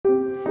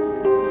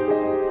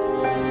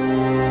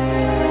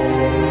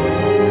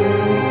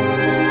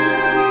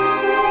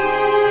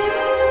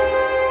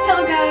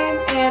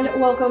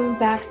welcome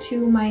back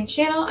to my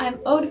channel. I'm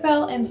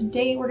Odefell, and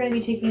today we're going to be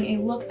taking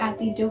a look at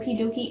the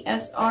Dokidoki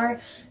SR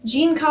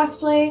jean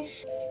cosplay.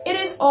 It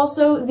is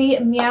also the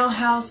Meow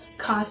House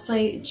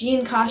cosplay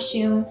jean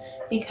costume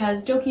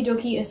because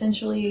Dokidoki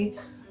essentially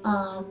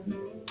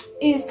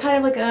is kind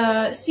of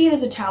like see it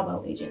as a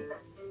Taobao agent.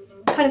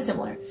 Kind of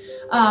similar.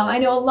 I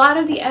know a lot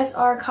of the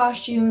SR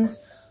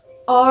costumes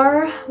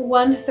are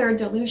 1/3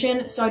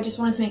 delusion, so I just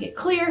wanted to make it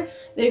clear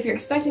that if you're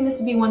expecting this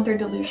to be 1/3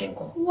 delusion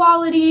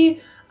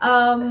quality,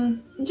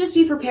 just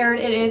be prepared.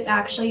 It is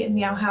actually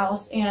Meow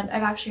House, and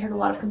I've actually heard a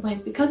lot of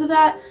complaints because of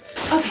that.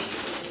 Okay,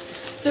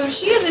 so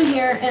she is in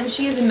here and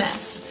she is a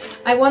mess.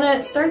 I want to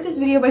start this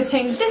video by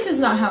saying this is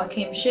not how it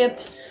came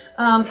shipped.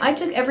 I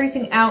took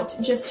everything out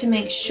just to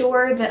make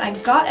sure that I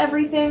got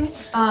everything.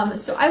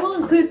 So I will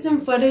include some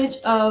footage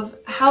of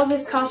how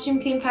this costume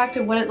came packed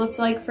and what it looked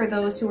like for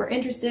those who are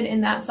interested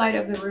in that side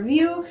of the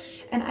review,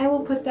 and I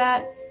will put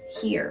that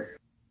here.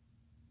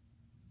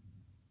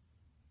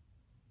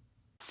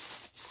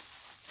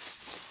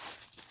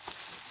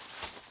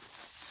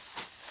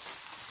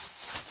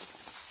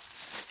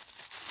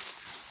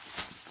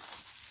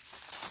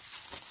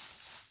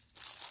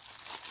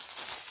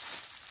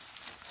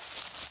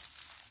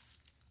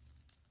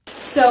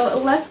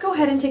 So let's go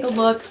ahead and take a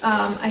look.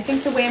 I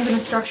think the way I'm going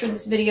to structure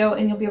this video,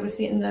 and you'll be able to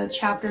see it in the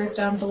chapters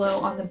down below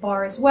on the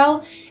bar as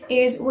well,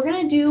 is we're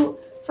going to do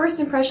first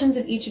impressions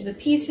of each of the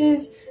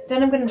pieces,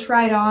 then I'm going to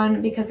try it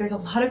on because there's a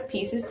lot of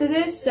pieces to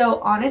this,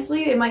 so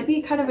honestly it might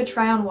be kind of a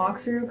try-on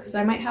walkthrough because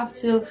I might have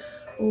to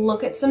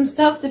look at some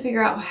stuff to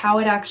figure out how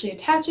it actually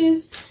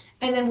attaches,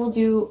 and then we'll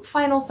do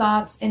final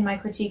thoughts in my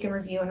critique and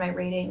review and my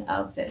rating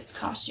of this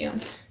costume.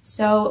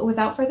 So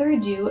without further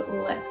ado,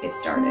 let's get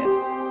started.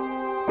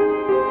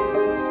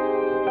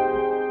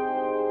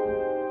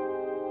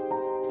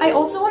 I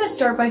also want to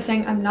start by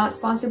saying I'm not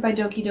sponsored by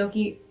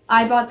Dokidoki.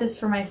 I bought this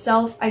for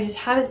myself. I just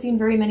haven't seen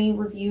very many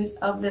reviews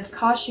of this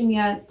costume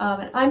yet,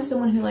 and I'm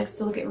someone who likes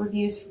to look at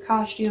reviews for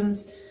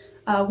costumes.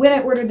 When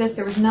I ordered this,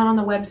 there was none on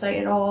the website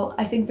at all.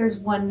 I think there's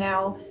one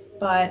now,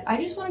 but I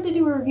just wanted to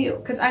do a review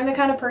because I'm the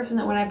kind of person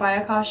that when I buy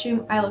a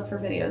costume, I look for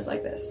videos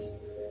like this.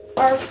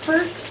 Our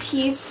first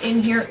piece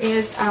in here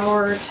is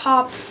our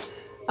top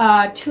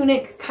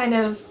tunic kind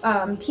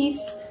of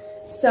piece.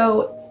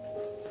 So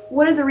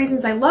one of the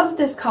reasons I love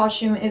this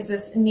costume is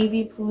this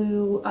navy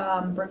blue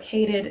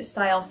brocaded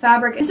style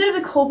fabric instead of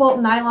the cobalt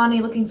nylon-y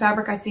looking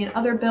fabric I see in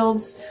other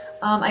builds.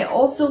 I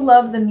also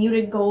love the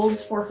muted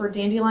golds for her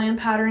dandelion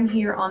pattern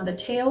here on the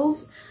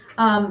tails.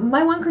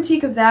 My one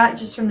critique of that,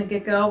 just from the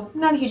get-go,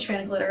 not a huge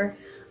fan of glitter,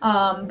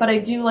 but I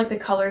do like the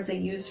colors they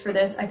use for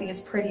this. I think it's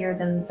prettier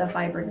than the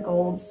vibrant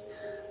golds.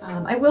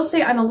 I will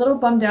say I'm a little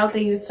bummed out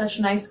they use such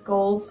nice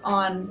golds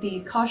on the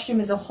costume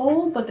as a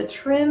whole, but the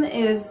trim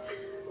is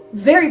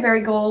very,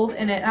 very gold,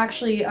 and it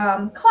actually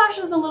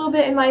clashes a little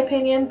bit in my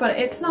opinion, but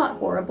it's not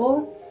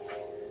horrible.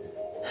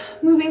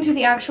 Moving to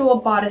the actual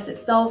bodice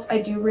itself, I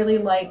do really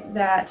like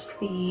that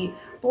the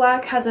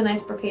black has a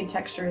nice brocade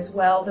texture as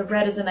well. The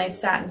red is a nice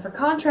satin for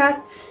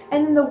contrast,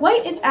 and then the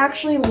white is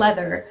actually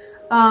leather.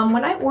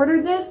 When I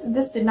ordered this,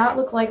 this did not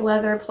look like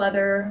leather,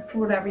 pleather,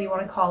 whatever you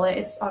want to call it.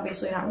 It's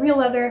obviously not real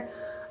leather.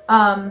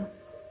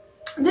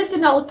 This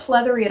did not look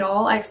pleathery at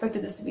all. I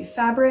expected this to be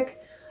fabric.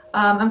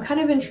 I'm kind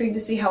of intrigued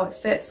to see how it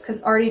fits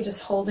because already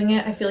just holding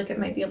it, I feel like it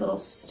might be a little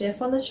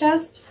stiff on the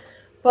chest.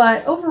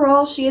 But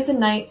overall, she is a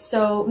knight,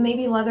 so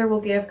maybe leather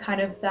will give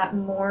kind of that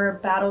more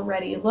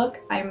battle-ready look.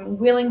 I'm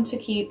willing to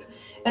keep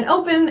an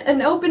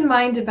open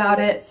mind about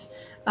it.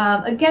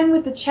 Again,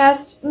 with the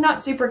chest, not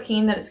super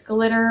keen that it's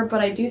glitter, but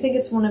I do think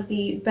it's one of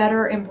the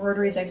better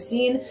embroideries I've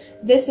seen.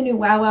 This and New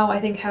Wow Wow, I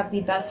think, have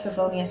the best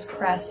Favonius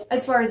crest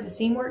as far as the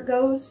seam work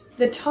goes.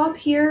 The top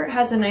here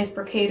has a nice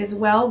brocade as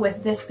well,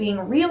 with this being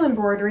real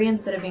embroidery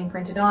instead of being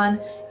printed on,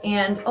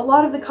 and a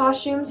lot of the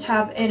costumes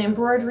have an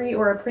embroidery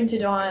or a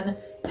printed on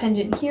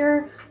pendant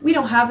here. We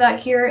don't have that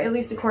here, at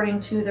least according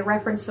to the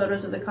reference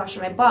photos of the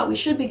costume I bought. We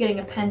should be getting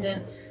a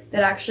pendant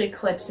that actually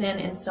clips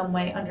in some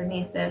way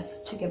underneath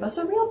this to give us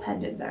a real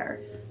pendant there.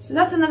 So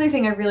that's another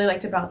thing I really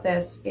liked about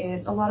this,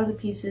 is a lot of the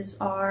pieces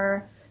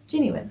are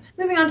genuine.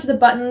 Moving on to the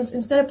buttons,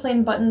 instead of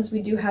plain buttons,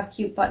 we do have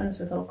cute buttons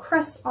with little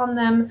crests on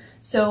them,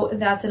 so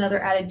that's another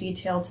added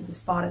detail to this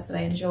bodice that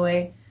I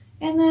enjoy.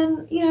 And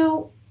then, you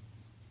know,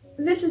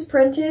 this is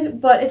printed,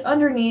 but it's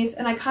underneath,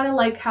 and I kind of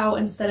like how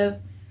instead of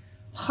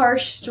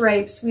harsh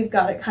stripes, we've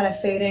got it kind of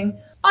fading.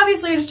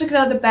 Obviously, I just took it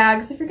out of the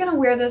bag, so if you're gonna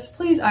wear this,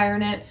 please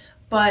iron it.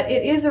 But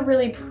it is a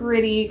really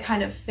pretty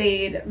kind of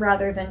fade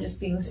rather than just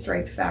being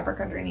striped fabric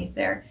underneath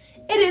there.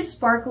 It is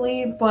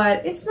sparkly,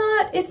 but it's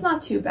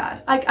not too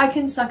bad. I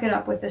can suck it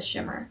up with this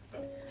shimmer.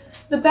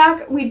 The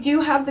back, we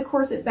do have the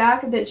corset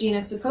back that Jean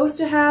is supposed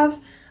to have.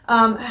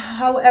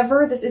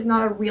 However, this is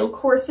not a real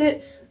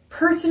corset.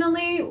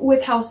 Personally,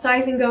 with how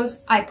sizing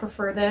goes, I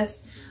prefer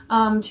this.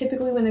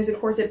 Typically when there's a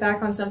corset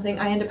back on something,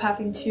 I end up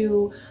having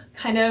to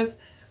kind of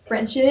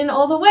wrench it in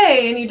all the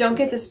way and you don't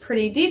get this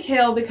pretty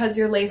detail because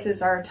your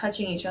laces are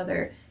touching each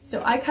other.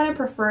 So I kind of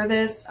prefer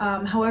this.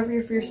 However,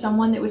 if you're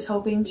someone that was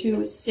hoping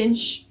to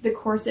cinch the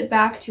corset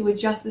back to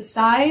adjust the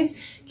size,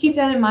 keep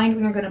that in mind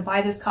when you're going to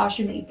buy this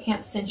costume, that you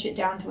can't cinch it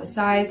down to a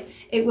size.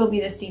 It will be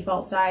this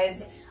default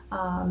size.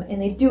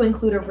 And they do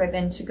include a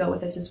ribbon to go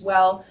with this as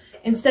well.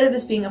 Instead of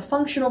this being a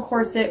functional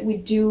corset, we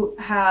do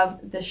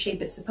have the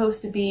shape it's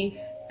supposed to be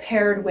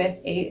paired with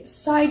a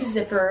side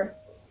zipper,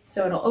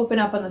 so it'll open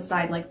up on the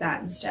side like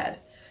that instead.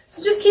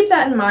 So just keep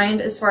that in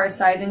mind as far as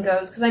sizing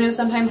goes, because I know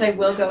sometimes I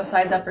will go a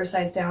size up or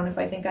size down if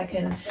I think I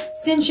can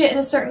cinch it in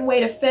a certain way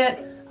to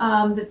fit,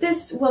 that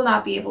this will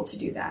not be able to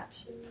do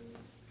that.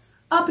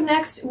 Up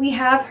next, we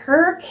have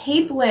her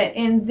capelet,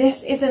 and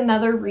this is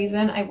another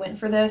reason I went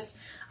for this.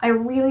 I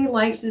really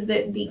liked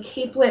that the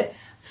capelet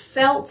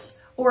felt,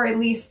 or at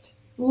least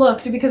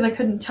looked, because I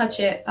couldn't touch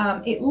it,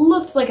 it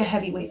looked like a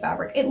heavyweight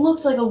fabric. It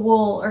looked like a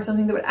wool or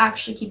something that would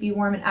actually keep you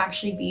warm and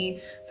actually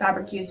be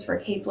fabric used for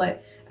a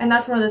capelet. And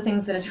that's one of the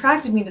things that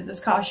attracted me to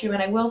this costume,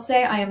 and I will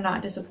say I am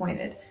not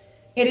disappointed.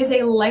 It is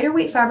a lighter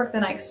weight fabric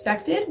than I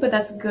expected, but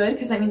that's good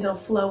because that means it'll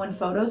flow in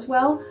photos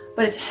well,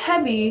 but it's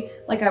heavy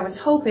like I was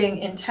hoping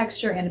in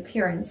texture and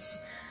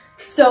appearance.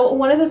 So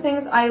one of the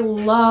things I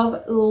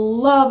love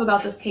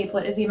about this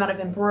capelet is the amount of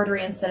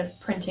embroidery instead of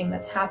printing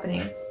that's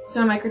happening.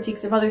 Some of my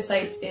critiques of other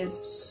sites is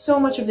so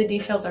much of the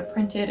details are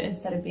printed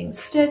instead of being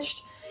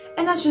stitched,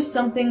 and that's just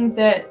something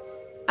that,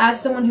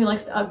 as someone who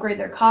likes to upgrade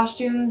their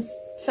costumes,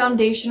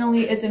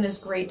 foundationally isn't as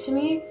great to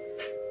me.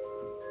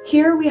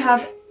 Here we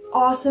have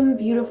awesome,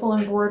 beautiful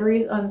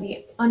embroideries on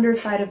the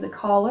underside of the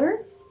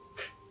collar.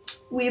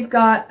 We've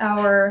got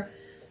our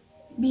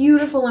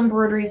beautiful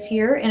embroideries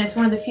here, and it's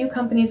one of the few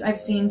companies I've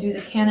seen do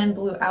the cannon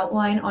blue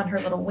outline on her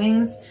little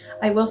wings.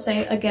 I will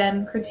say,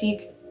 again,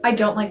 critique, I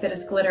don't like that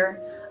it's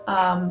glitter,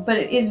 but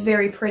it is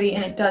very pretty,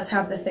 and it does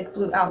have the thick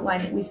blue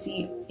outline that we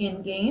see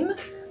in-game.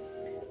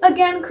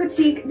 Again,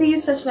 critique, they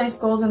use such nice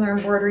golds on their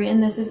embroidery,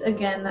 and this is,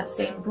 again, that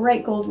same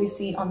bright gold we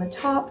see on the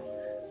top.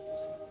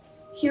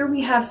 Here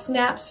we have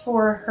snaps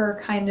for her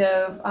kind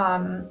of,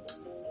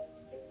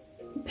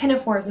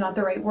 pinafore is not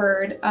the right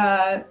word,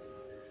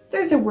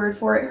 there's a word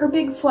for it, her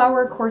big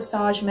flower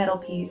corsage metal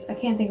piece. I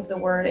can't think of the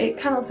word. It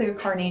kind of looks like a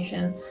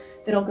carnation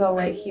that'll go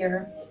right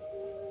here.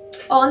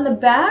 On the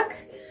back,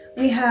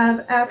 we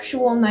have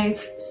actual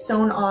nice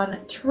sewn-on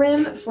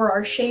trim for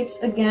our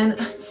shapes. Again,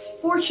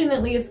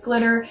 fortunately it's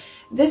glitter.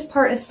 This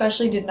part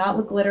especially did not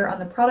look glitter on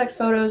the product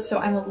photos, so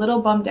I'm a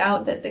little bummed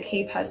out that the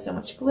cape has so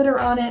much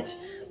glitter on it,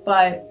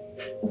 but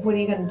what are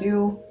you gonna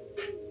do?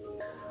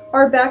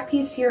 Our back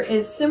piece here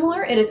is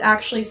similar. It is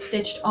actually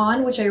stitched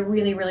on, which I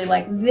really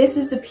like. This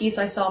is the piece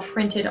I saw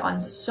printed on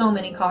so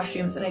many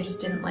costumes, and I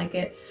just didn't like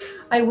it.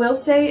 I will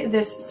say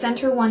this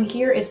center one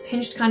here is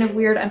pinched kind of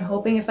weird. I'm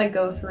hoping if I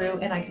go through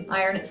and I can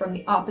iron it from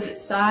the opposite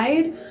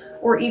side,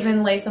 or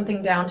even lay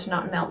something down to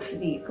not melt to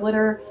the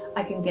glitter,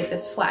 I can get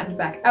this flattened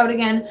back out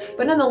again.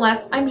 But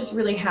nonetheless, I'm just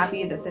really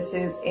happy that this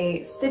is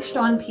a stitched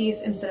on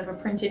piece instead of a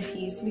printed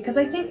piece, because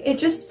I think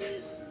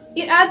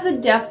it adds a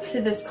depth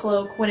to this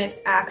cloak when it's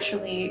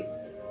actually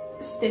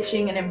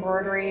stitching and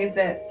embroidery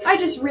that I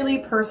just really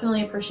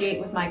personally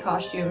appreciate with my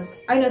costumes.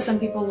 I know some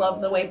people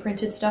love the way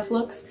printed stuff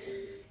looks,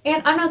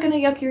 and I'm not gonna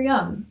yuck your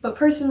yum, but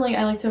personally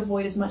I like to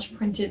avoid as much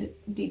printed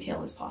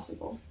detail as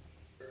possible.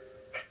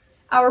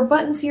 Our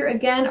buttons here,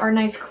 again, are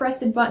nice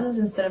crested buttons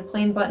instead of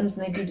plain buttons,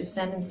 and they do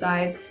descend in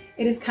size.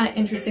 It is kind of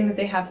interesting that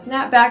they have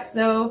snapbacks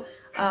though.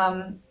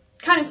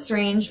 Kind of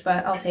strange,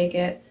 but I'll take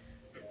it.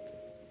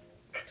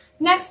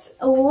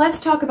 Next, let's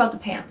talk about the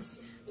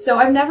pants. So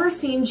I've never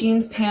seen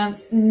jeans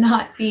pants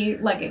not be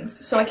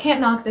leggings, so I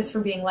can't knock this for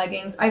being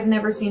leggings. I've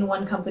never seen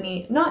one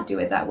company not do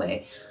it that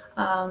way.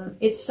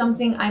 It's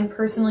something I'm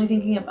personally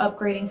thinking of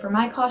upgrading for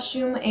my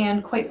costume,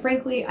 and quite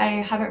frankly,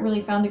 I haven't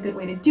really found a good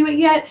way to do it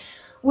yet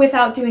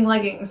without doing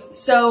leggings,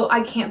 so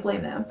I can't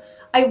blame them.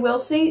 I will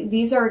say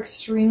these are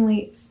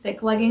extremely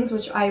thick leggings,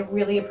 which I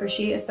really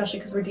appreciate, especially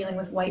because we're dealing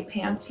with white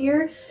pants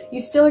here. You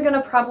still are going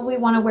to probably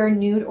want to wear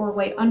nude or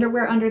white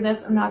underwear under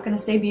this. I'm not going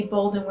to say be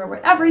bold and wear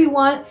whatever you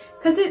want,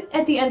 because it,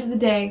 at the end of the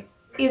day,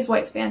 is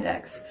white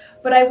spandex.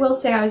 But I will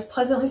say I was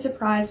pleasantly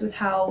surprised with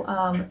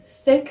how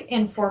thick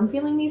and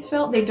form-feeling these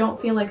felt. They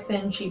don't feel like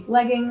thin, cheap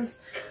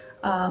leggings.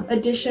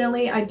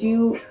 Additionally, I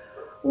do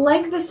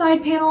like the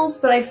side panels,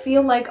 but I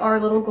feel like our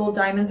little gold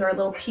diamonds are a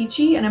little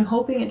peachy, and I'm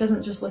hoping it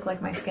doesn't just look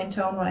like my skin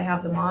tone when I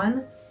have them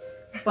on.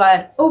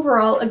 But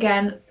overall,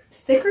 again,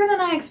 thicker than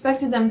I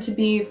expected them to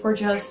be for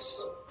just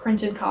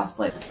printed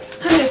cosplay.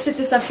 I'm gonna sit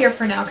this up here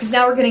for now, because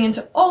now we're getting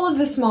into all of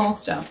the small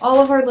stuff, all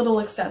of our little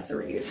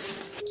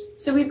accessories.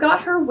 So we've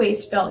got her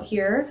waist belt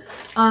here.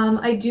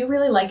 I do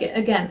really like it.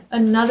 Again,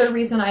 another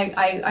reason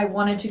I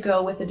wanted to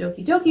go with the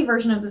DOKIDOKI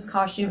version of this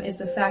costume is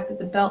the fact that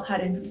the belt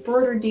had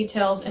embroidered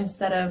details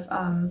instead of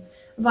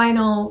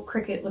vinyl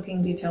cricket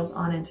looking details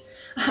on it.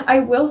 I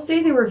will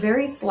say they were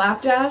very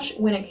slapdash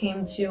when it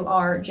came to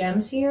our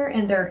gems here,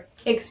 and they're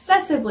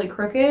excessively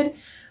crooked,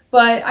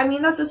 but I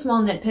mean, that's a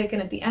small nitpick,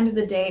 and at the end of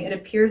the day, it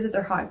appears that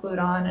they're hot glued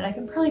on, and I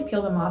can probably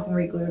peel them off and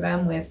re-glue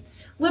them with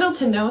little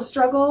to no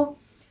struggle.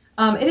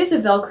 It is a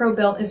Velcro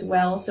belt as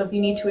well, so if you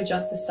need to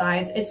adjust the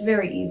size, it's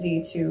very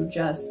easy to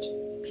just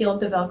peel up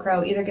the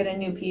Velcro, either get a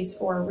new piece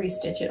or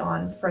restitch it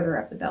on further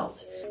up the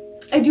belt.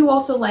 I do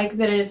also like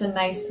that it is a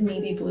nice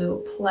navy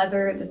blue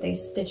pleather that they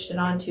stitched it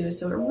onto,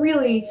 so it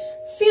really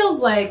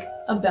feels like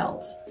a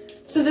belt.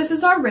 So this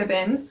is our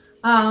ribbon.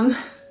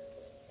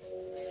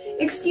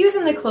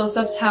 Excusing the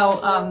close-ups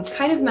how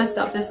kind of messed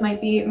up this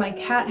might be. My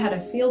cat had a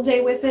field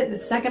day with it the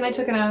second I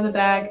took it out of the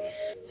bag.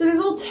 So there's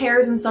little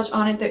tears and such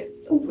on it that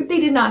they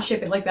did not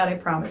ship it like that, I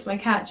promise. My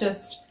cat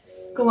just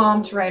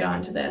glomped right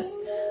onto this.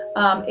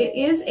 It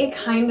is a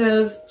kind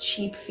of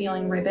cheap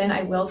feeling ribbon,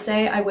 I will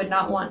say. I would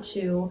not want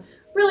to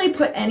really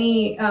put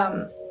any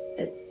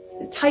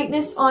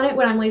tightness on it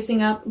when I'm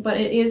lacing up, but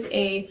it is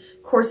a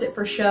corset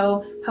for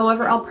show.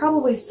 However, I'll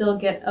probably still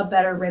get a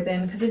better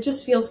ribbon because it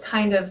just feels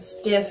kind of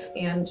stiff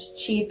and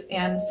cheap,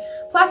 and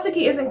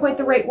plasticky isn't quite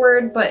the right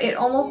word, but it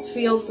almost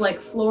feels like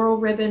floral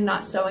ribbon,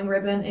 not sewing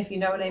ribbon, if you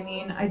know what I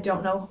mean. I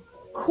don't know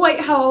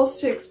quite how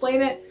else to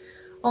explain it.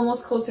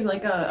 Almost closer to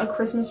like a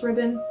Christmas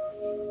ribbon.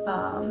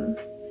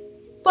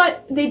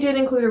 But they did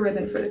include a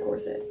ribbon for the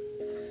corset.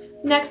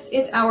 Next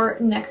is our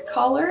neck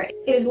collar.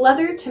 It is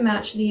leather to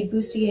match the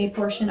bustier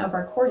portion of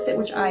our corset,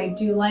 which I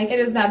do like. It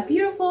is that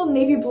beautiful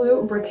navy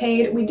blue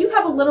brocade. We do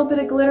have a little bit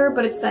of glitter,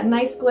 but it's that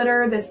nice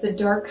glitter that's the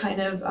dark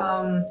kind of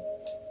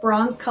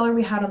bronze color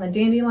we had on the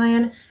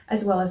dandelion,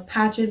 as well as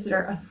patches that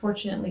are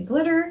unfortunately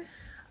glitter.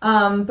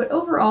 But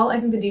overall, I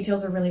think the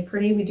details are really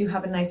pretty. We do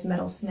have a nice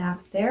metal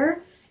snap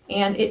there,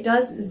 and it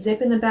does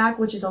zip in the back,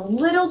 which is a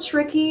little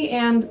tricky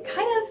and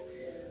kind of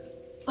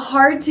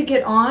hard to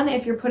get on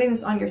if you're putting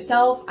this on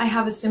yourself. I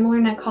have a similar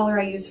neck collar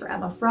I use for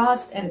Emma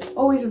Frost, and it's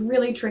always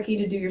really tricky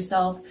to do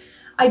yourself.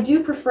 I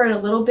do prefer it a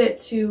little bit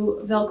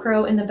to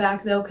Velcro in the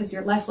back though, because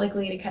you're less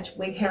likely to catch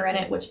wig hair in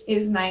it, which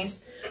is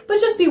nice. But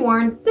just be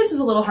warned, this is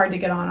a little hard to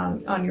get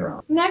on your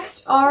own.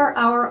 Next are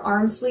our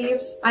arm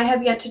sleeves. I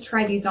have yet to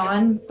try these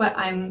on, but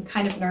I'm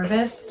kind of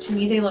nervous. To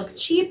me, they look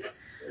cheap.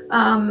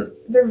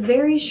 They're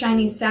very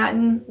shiny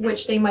satin,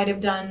 which they might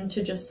have done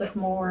to just look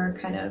more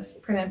kind of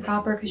prim and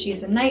proper because she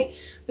is a knight.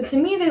 But to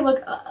me, they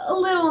look a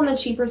little on the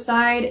cheaper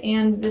side,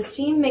 and the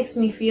seam makes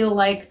me feel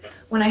like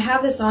when I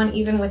have this on,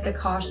 even with the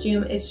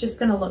costume, it's just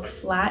gonna look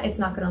flat. It's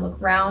not gonna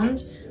look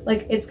round.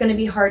 Like, it's gonna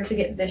be hard to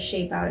get this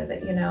shape out of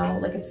it, you know?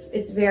 Like,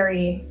 it's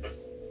very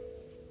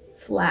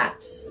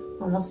flat,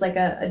 almost like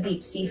a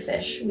deep sea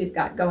fish we've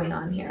got going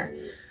on here.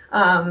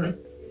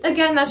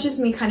 Again, that's just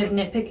me kind of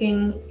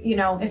nitpicking, you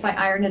know, if I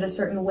iron it a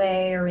certain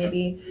way or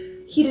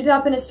maybe heat it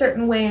up in a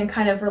certain way and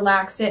kind of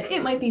relax it,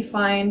 it might be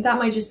fine. That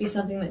might just be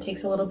something that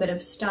takes a little bit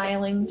of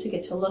styling to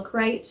get to look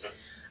right.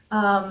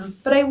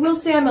 But I will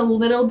say I'm a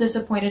little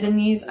disappointed in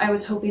these. I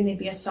was hoping they'd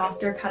be a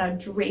softer, kind of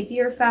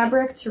drapier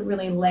fabric to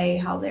really lay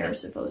how they're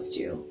supposed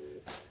to.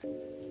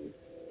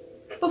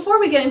 Before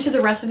we get into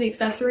the rest of the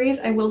accessories,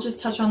 I will just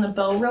touch on the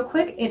bow real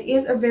quick. It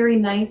is a very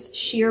nice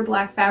sheer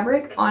black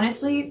fabric.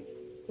 Honestly,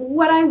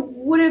 what I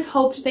would have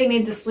hoped they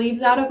made the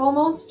sleeves out of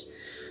almost.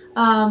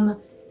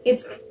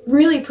 It's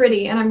really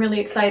pretty and I'm really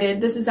excited.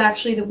 This is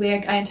actually the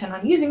wig I intend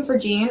on using for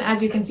Jean.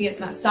 As you can see, it's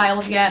not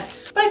styled yet,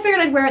 but I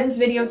figured I'd wear it in this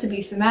video to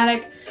be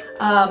thematic.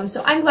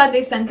 So I'm glad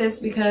they sent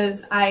this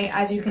because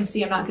as you can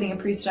see, I'm not getting a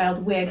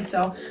pre-styled wig,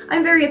 so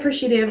I'm very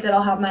appreciative that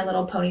I'll have my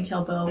little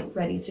ponytail bow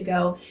ready to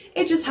go.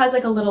 It just has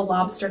like a little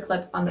lobster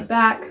clip on the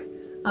back.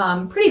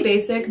 Pretty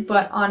basic,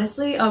 but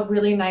honestly a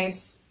really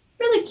nice,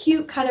 really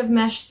cute kind of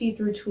mesh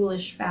see-through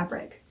toolish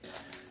fabric.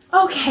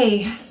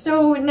 Okay,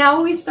 so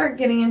now we start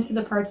getting into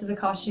the parts of the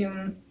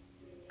costume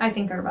I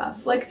think are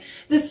rough. Like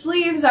the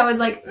sleeves, I was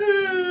like,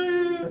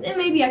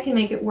 maybe I can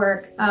make it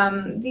work.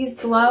 These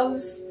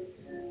gloves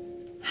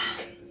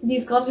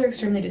are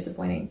extremely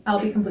disappointing. I'll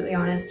be completely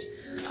honest.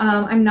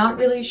 I'm not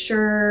really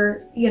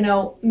sure, you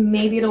know,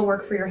 maybe it'll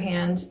work for your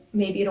hand,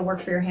 maybe it'll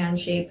work for your hand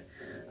shape.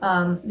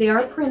 They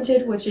are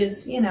printed, which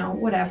is, you know,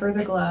 whatever,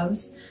 the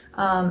gloves.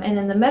 And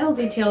then the metal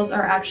details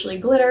are actually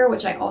glitter,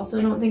 which I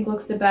also don't think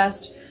looks the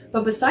best.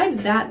 But besides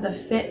that, the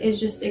fit is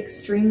just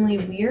extremely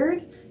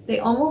weird. They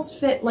almost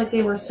fit like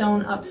they were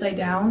sewn upside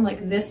down.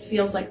 Like this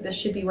feels like this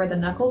should be where the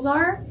knuckles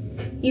are,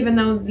 even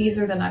though these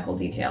are the knuckle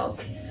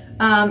details.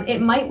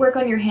 It might work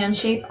on your hand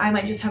shape. I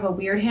might just have a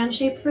weird hand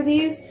shape for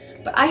these.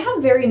 But I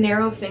have very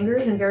narrow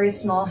fingers and very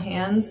small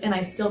hands, and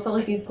I still felt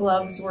like these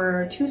gloves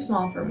were too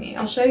small for me.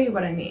 I'll show you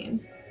what I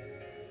mean.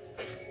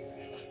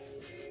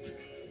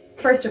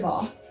 First of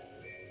all,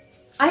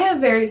 I have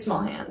very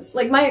small hands.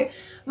 Like my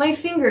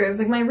fingers,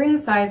 like my ring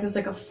size is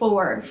like a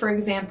 4, for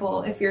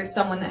example. If you're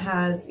someone that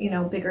has, you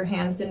know, bigger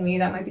hands than me,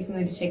 that might be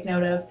something to take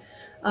note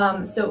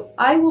of. So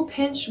I will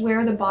pinch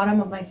where the bottom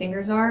of my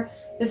fingers are.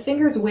 The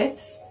fingers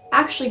widths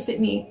actually fit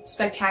me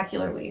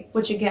spectacularly,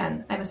 which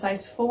again, I'm a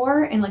size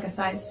 4 and like a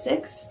size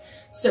 6.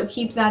 So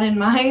keep that in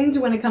mind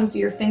when it comes to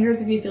your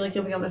fingers if you feel like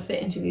you'll be able to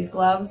fit into these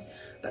gloves.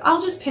 But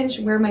I'll just pinch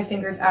where my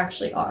fingers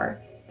actually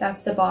are.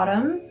 That's the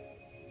bottom.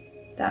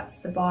 That's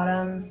the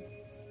bottom.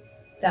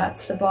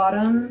 That's the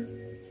bottom.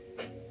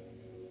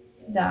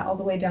 That all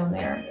the way down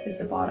there is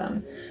the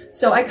bottom.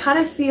 So I kind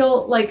of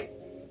feel like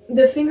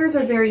The fingers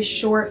are very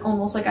short,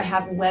 almost like I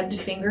have webbed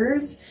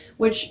fingers,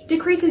 which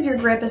decreases your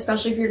grip,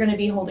 especially if you're going to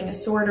be holding a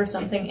sword or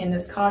something in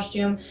this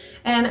costume.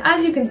 And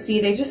as you can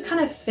see, they just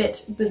kind of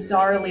fit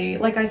bizarrely.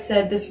 Like I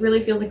said, this really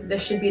feels like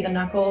this should be the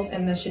knuckles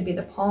and this should be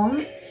the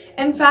palm.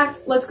 In fact,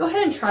 let's go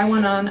ahead and try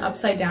one on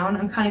upside down.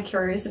 I'm kind of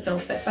curious if it'll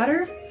fit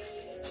better.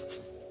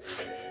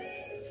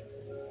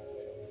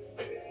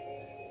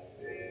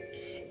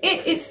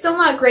 It's still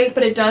not great,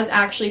 but it does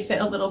actually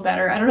fit a little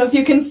better. I don't know if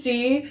you can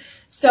see.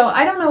 So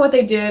I don't know what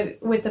they did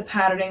with the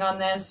patterning on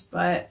this,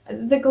 but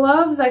the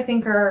gloves I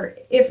think are,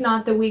 if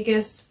not the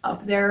weakest,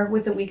 up there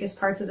with the weakest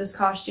parts of this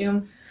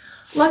costume.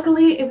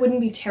 Luckily, it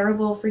wouldn't be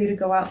terrible for you to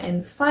go out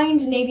and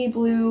find navy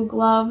blue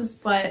gloves,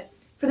 but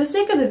for the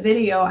sake of the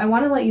video, I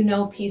want to let you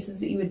know pieces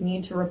that you would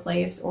need to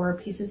replace or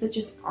pieces that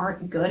just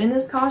aren't good in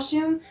this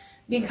costume.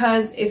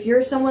 Because if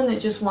you're someone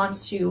that just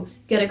wants to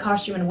get a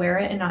costume and wear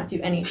it and not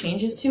do any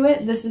changes to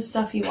it, this is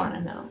stuff you want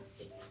to know.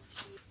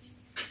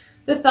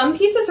 The thumb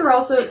pieces are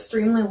also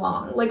extremely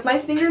long. Like, my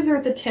fingers are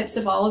at the tips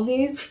of all of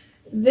these.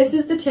 This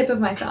is the tip of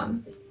my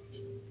thumb.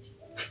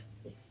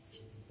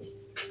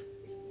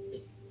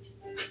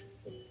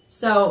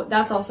 So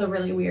that's also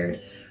really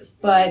weird.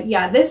 But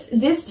yeah,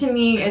 this to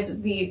me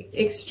is the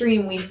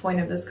extreme weak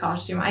point of this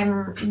costume.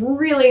 I'm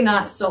really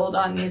not sold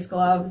on these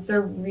gloves.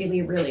 They're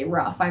really, really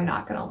rough, I'm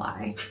not gonna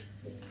lie.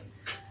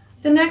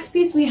 The next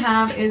piece we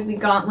have is the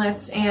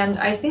gauntlets, and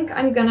I think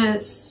I'm gonna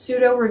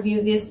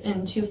pseudo-review this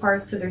in two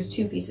parts because there's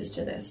two pieces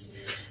to this.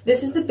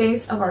 This is the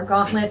base of our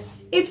gauntlet.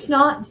 It's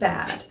not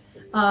bad.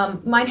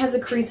 Mine has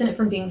a crease in it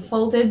from being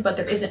folded, but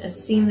there isn't a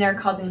seam there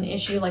causing an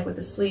issue like with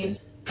the sleeves.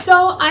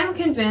 So I'm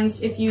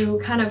convinced if you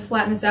kind of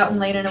flatten this out and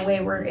lay it in a way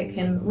where it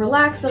can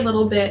relax a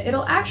little bit,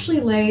 it'll actually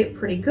lay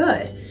pretty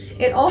good.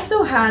 It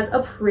also has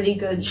a pretty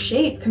good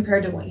shape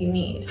compared to what you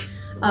need.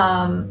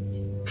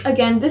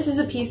 Again, this is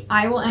a piece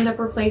I will end up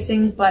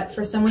replacing, but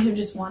for someone who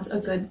just wants a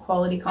good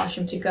quality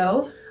costume to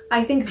go,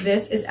 I think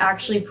this is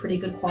actually pretty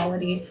good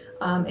quality.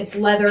 It's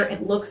leather,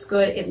 it looks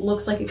good, it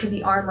looks like it could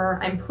be armor.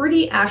 I'm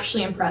pretty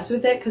actually impressed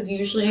with it because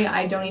usually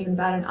I don't even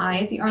bat an eye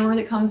at the armor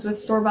that comes with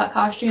store-bought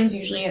costumes.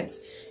 Usually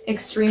it's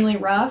extremely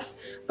rough,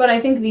 but I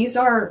think these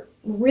are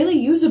really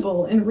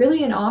usable and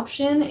really an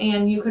option,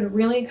 and you could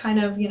really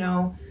kind of, you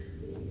know,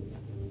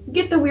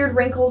 get the weird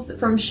wrinkles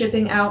from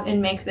shipping out and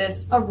make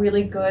this a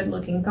really good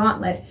looking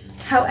gauntlet.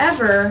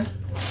 However,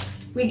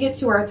 we get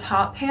to our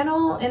top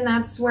panel and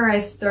that's where I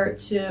start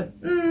to,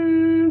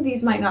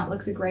 these might not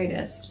look the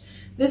greatest.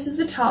 This is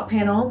the top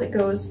panel that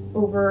goes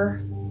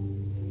over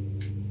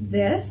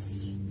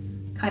this,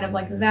 kind of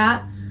like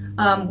that.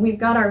 We've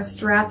got our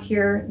strap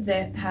here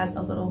that has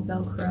a little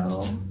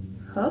Velcro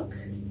hook.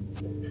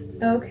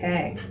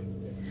 Okay.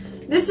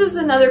 This is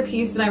another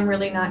piece that I'm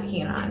really not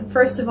keen on.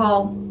 First of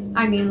all,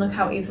 I mean, look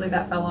how easily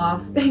that fell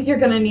off. You're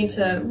gonna need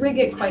to rig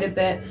it quite a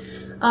bit.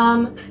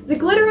 The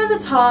glitter on the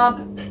top,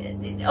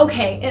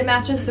 okay, it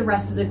matches the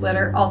rest of the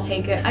glitter. I'll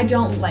take it. I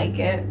don't like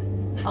it.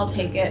 I'll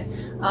take it.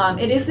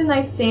 It is the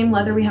nice same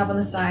leather we have on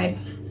the side.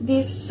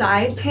 These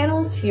side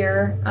panels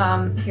here,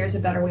 here's a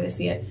better way to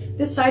see it.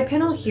 This side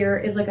panel here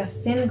is like a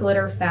thin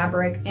glitter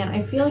fabric, and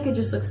I feel like it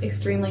just looks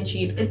extremely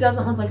cheap. It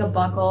doesn't look like a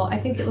buckle. I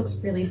think it looks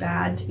really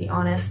bad, to be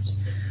honest.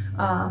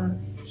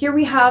 Here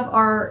we have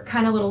our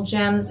kind of little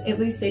gems. At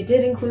least they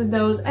did include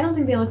those. I don't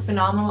think they look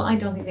phenomenal. I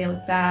don't think they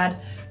look bad.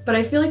 But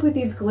I feel like with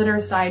these glitter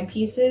side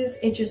pieces,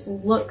 it just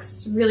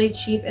looks really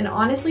cheap and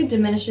honestly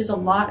diminishes a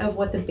lot of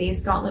what the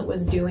base gauntlet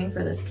was doing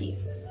for this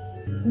piece.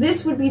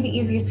 This would be the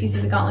easiest piece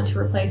of the gauntlet to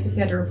replace if you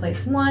had to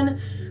replace one.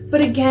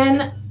 But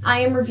again, I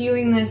am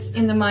reviewing this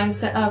in the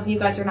mindset of you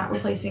guys are not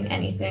replacing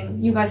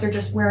anything. You guys are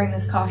just wearing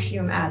this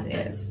costume as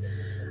is.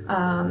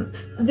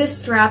 This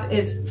strap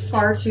is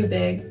far too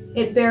big.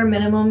 At bare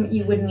minimum,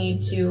 you would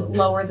need to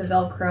lower the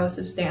Velcro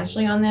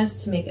substantially on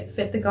this to make it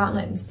fit the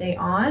gauntlet and stay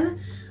on.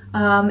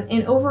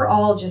 And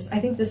overall, I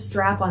think the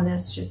strap on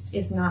this just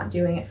is not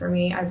doing it for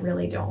me. I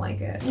really don't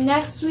like it.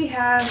 Next, we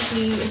have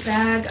the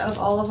bag of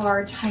all of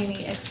our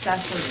tiny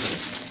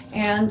accessories.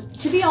 And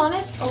to be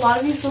honest, a lot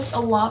of these look a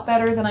lot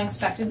better than I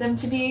expected them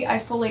to be. I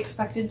fully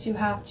expected to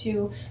have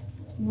to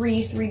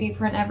re-3D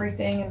print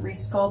everything and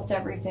re-sculpt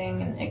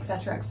everything and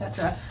etc,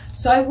 etc.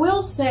 So I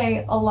will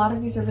say a lot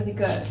of these are really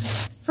good.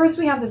 First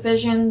we have the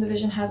Vision. The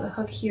Vision has a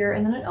hook here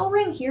and then an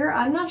O-ring here.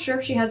 I'm not sure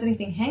if she has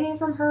anything hanging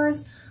from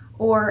hers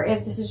or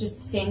if this is just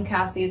the same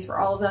cast these for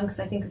all of them, because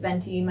I think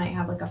Venti might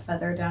have like a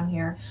feather down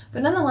here.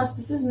 But nonetheless,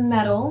 this is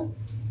metal.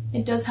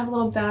 It does have a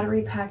little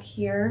battery pack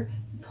here.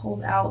 It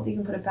pulls out, you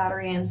can put a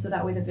battery in so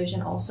that way the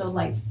Vision also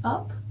lights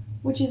up,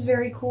 which is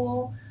very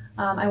cool.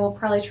 I will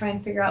probably try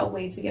and figure out a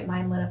way to get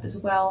mine lit up as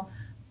well.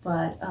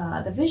 But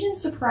the Vision's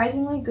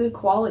surprisingly good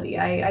quality.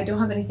 I don't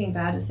have anything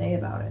bad to say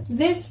about it.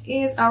 This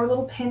is our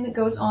little pin that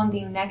goes on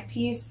the neck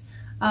piece.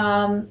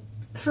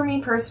 For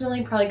me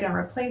personally, probably gonna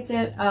replace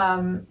it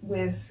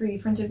with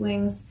 3D printed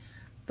wings,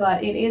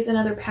 but it is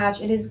another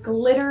patch. It is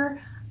glitter,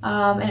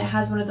 and it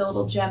has one of the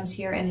little gems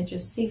here, and it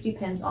just safety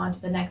pins onto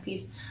the neck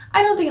piece.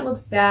 I don't think it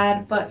looks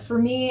bad, but for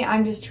me,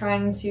 I'm just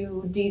trying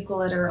to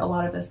de-glitter a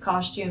lot of this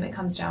costume. It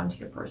comes down to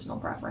your personal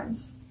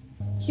preference.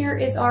 Here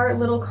is our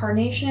little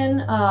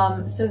carnation.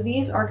 So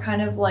these are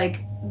kind of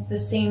like the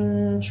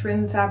same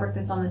trim fabric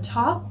that's on the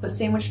top, but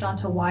sandwiched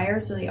onto wire,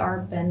 so they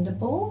are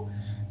bendable.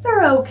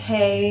 They're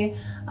okay.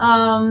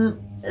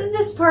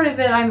 This part of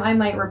it I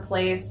might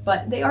replace,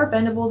 but they are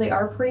bendable, they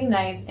are pretty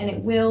nice, and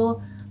it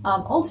will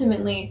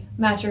ultimately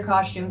match your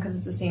costume because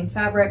it's the same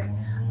fabric.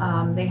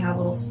 They have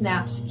little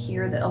snaps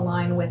here that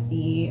align with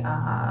the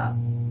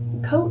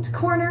coat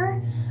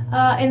corner.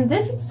 And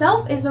this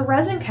itself is a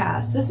resin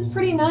cast. This is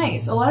pretty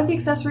nice. A lot of the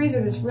accessories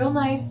are this real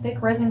nice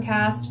thick resin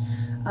cast.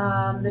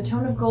 The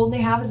tone of gold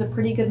they have is a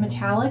pretty good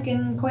metallic,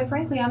 and quite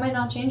frankly, I might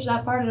not change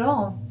that part at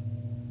all.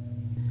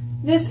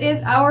 This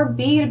is our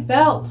bead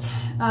belt.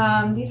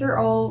 These are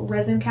all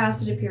resin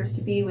cast, it appears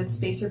to be, with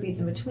spacer beads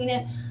in between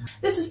it.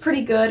 This is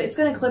pretty good. It's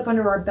going to clip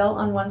under our belt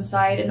on one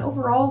side, and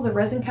overall the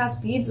resin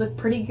cast beads look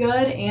pretty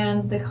good,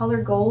 and the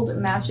color gold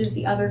matches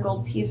the other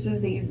gold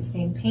pieces. They use the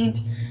same paint.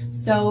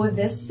 So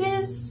this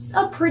is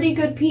a pretty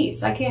good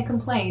piece. I can't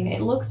complain.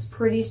 It looks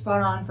pretty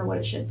spot on for what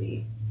it should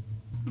be.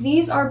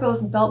 These are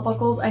both belt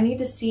buckles. I need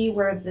to see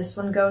where this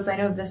one goes. I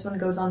know this one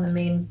goes on the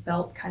main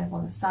belt, kind of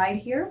on the side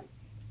here.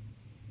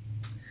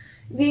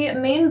 The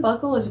main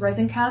buckle is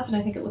resin cast, and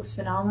I think it looks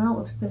phenomenal. It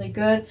looks really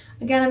good.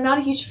 Again, I'm not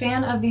a huge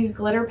fan of these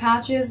glitter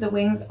patches. The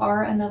wings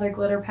are another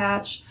glitter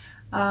patch,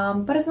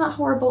 but it's not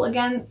horrible.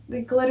 Again,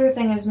 the glitter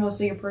thing is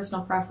mostly your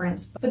personal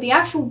preference, but the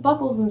actual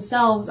buckles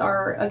themselves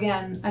are,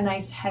 again, a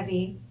nice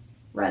heavy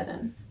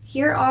resin.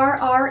 Here are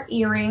our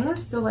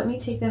earrings, so let me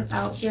take them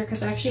out here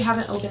because I actually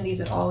haven't opened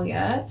these at all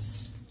yet.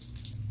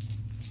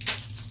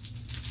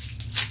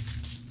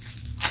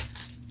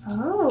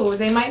 Oh,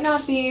 they might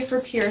not be for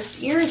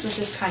pierced ears, which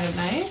is kind of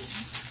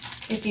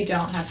nice. If you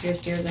don't have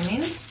pierced ears, I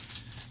mean.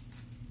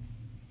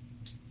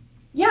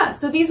 Yeah,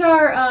 so these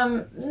are,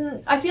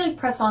 I feel like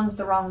press-on's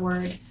the wrong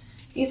word.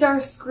 These are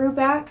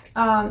screw-back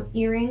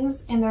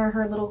earrings, and they're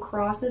her little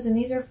crosses, and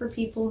these are for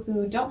people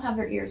who don't have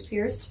their ears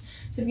pierced.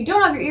 So if you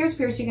don't have your ears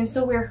pierced, you can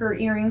still wear her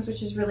earrings,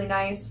 which is really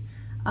nice.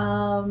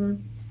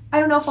 I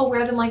don't know if I'll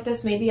wear them like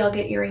this. Maybe I'll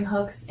get earring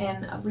hooks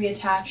and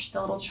reattach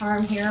the little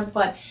charm here,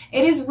 but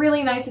it is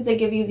really nice that they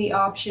give you the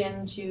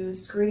option to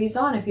screw these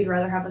on if you'd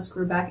rather have a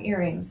screw back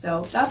earring,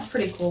 so that's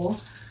pretty cool.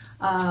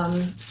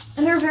 And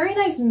they're very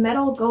nice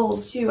metal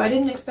gold too. I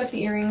didn't expect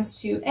the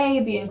earrings to A,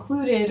 be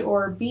included,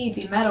 or B,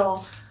 be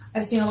metal.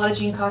 I've seen a lot of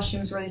jean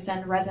costumes where they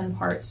send resin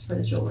parts for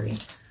the jewelry.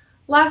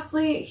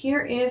 Lastly,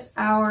 here is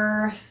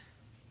our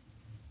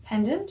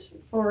pendant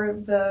for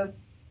the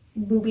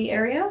boobie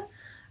area.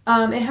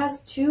 It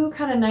has two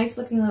kind of nice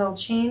looking little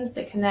chains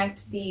that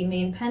connect the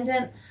main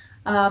pendant.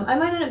 I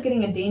might end up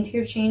getting a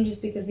daintier chain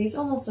just because these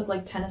almost look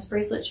like tennis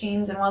bracelet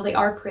chains, and while they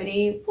are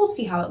pretty, we'll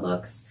see how it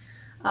looks.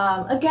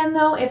 Again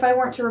though, if I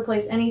weren't to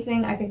replace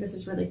anything, I think this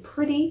is really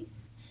pretty.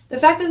 The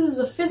fact that this is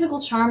a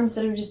physical charm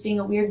instead of just being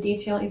a weird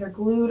detail either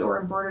glued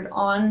or embroidered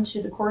onto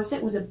the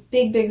corset was a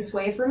big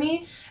sway for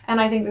me, and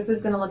I think this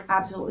is going to look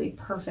absolutely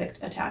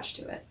perfect attached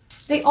to it.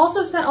 They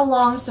also sent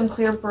along some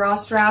clear bra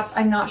straps.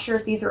 I'm not sure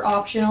if these are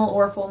optional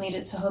or if we'll need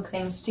it to hook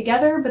things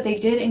together, but they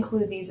did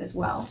include these as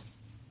well.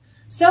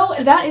 So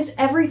that is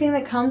everything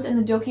that comes in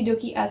the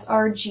Dokidoki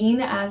SR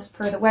jean as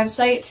per the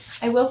website.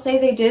 I will say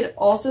they did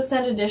also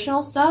send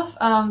additional stuff.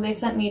 They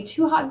sent me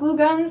 2 hot glue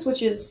guns,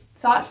 which is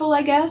thoughtful,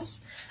 I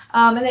guess.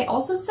 And they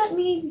also sent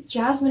me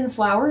jasmine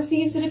flower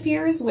seeds, it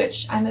appears,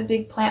 which I'm a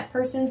big plant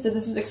person, so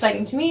this is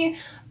exciting to me,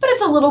 but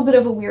it's a little bit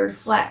of a weird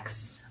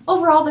flex.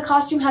 Overall, the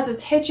costume has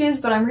its hitches,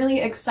 but I'm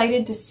really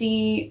excited to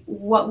see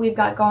what we've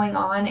got going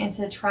on and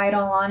to try it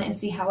all on and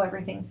see how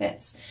everything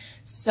fits.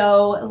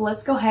 So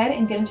let's go ahead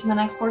and get into the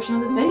next portion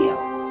of this video.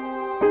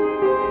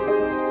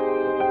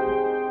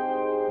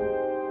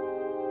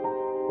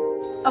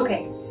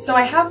 Okay, so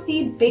I have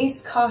the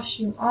base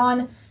costume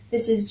on.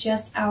 This is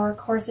just our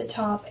corset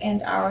top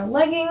and our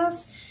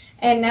leggings,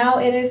 and now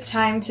it is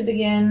time to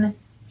begin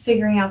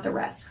figuring out the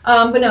rest.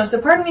 But no,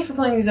 so pardon me for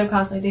pulling these up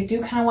constantly. They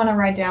do kind of want to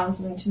write down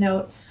something to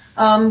note,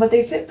 but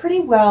they fit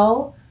pretty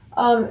well.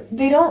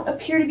 They don't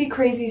appear to be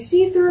crazy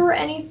see-through or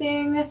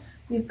anything.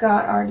 We've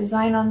got our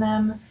design on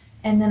them,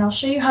 and then I'll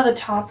show you how the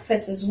top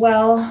fits as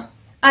well.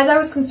 As I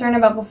was concerned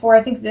about before,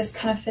 I think this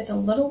kind of fits a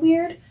little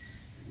weird.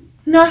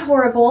 Not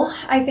horrible.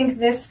 I think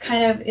this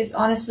kind of is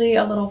honestly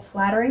a little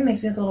flattering,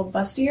 makes me look a little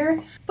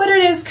bustier, but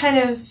it is kind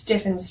of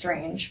stiff and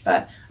strange,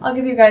 but I'll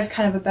give you guys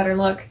kind of a better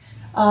look.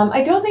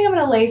 I don't think I'm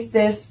going to lace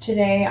this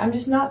today. I'm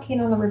just not keen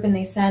on the ribbon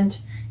they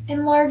sent,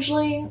 and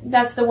largely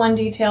that's the one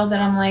detail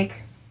that I'm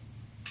like,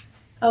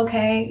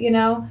 okay, you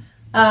know,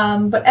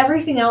 but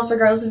everything else,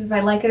 regardless of if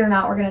I like it or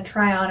not, we're going to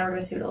try on and we're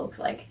going to see what it looks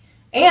like.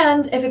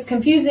 And if it's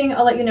confusing,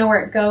 I'll let you know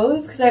where it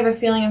goes, because I have a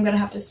feeling I'm going to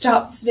have to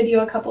stop this video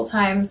a couple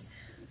times,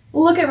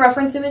 look at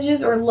reference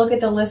images or look at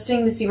the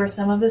listing to see where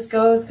some of this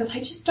goes, because I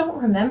just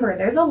don't remember.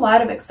 There's a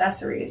lot of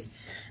accessories.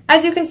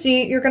 As you can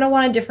see, you're going to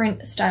want a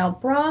different style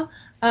bra,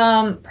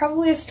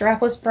 probably a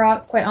strapless bra,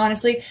 quite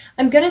honestly.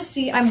 I'm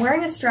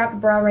wearing a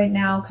strapped bra right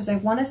now because I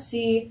want to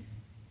see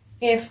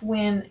if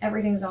when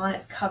everything's on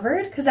it's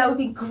covered, because that would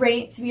be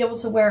great to be able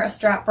to wear a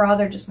strap bra.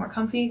 They're just more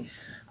comfy.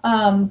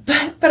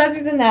 But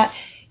other than that,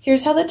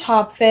 Here's how the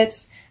top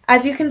fits.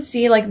 As you can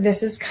see, like,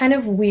 this is kind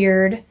of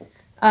weird.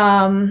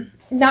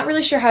 Not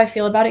really sure how I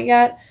feel about it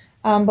yet,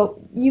 but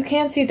you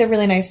can see the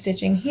really nice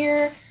stitching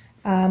here,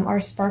 our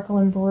sparkle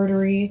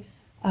embroidery.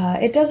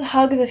 It does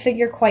hug the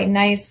figure quite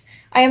nice.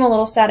 I am a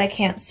little sad I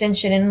can't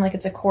cinch it in like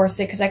it's a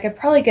corset because I could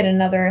probably get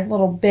another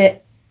little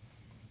bit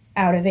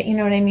out of it, you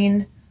know what I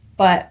mean?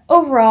 But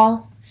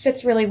overall,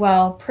 fits really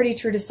well, pretty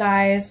true to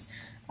size.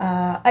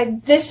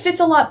 This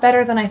fits a lot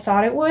better than I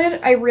thought it would.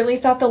 I really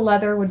thought the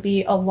leather would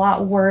be a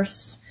lot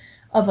worse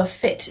of a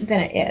fit than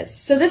it is.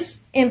 So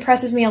this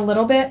impresses me a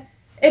little bit.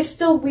 It's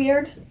still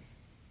weird,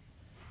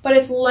 but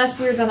it's less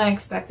weird than I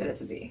expected it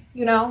to be,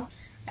 you know?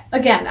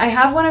 Again, I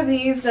have one of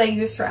these that I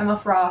use for Emma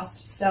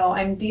Frost, so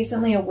I'm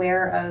decently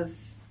aware of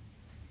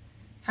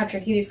how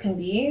tricky these can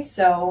be,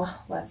 so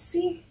let's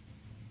see.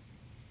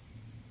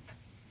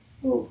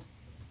 Ooh,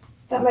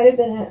 that might have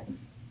been it.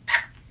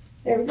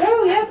 There we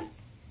go, yep.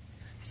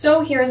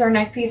 So here's our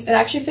neck piece. It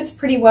actually fits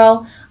pretty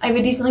well. I have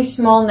a decently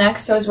small neck,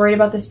 so I was worried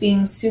about this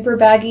being super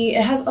baggy.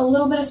 It has a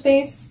little bit of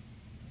space,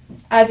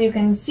 as you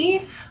can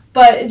see,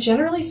 but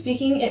generally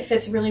speaking, it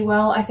fits really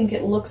well. I think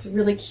it looks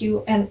really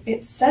cute, and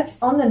it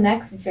sets on the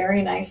neck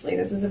very nicely.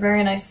 This is a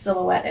very nice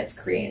silhouette it's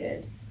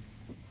created.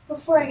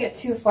 Before I get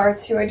too far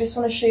too, I just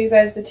want to show you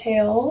guys the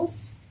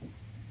tails.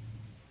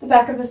 The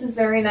back of this is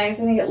very nice.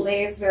 I think it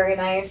lays very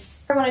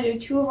nice. I want to do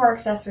two of our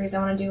accessories. I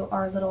want to do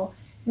our little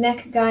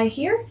neck guy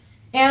here,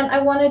 and I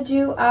want to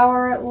do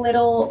our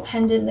little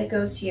pendant that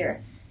goes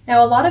here.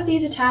 Now, a lot of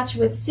these attach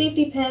with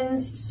safety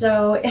pins,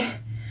 so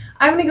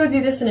I'm going to go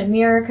do this in a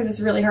mirror because it's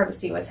really hard to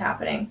see what's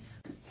happening.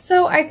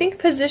 So I think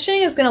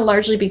positioning is going to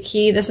largely be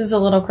key. This is a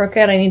little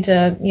crooked. I need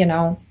to, you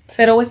know,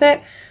 fiddle with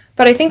it.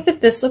 But I think that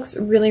this looks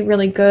really,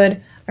 really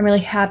good. I'm really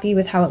happy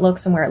with how it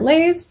looks and where it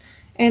lays.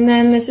 And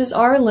then this is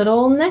our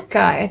little neck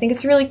guy. I think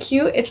it's really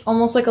cute. It's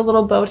almost like a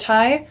little bow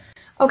tie.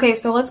 Okay,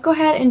 so let's go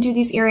ahead and do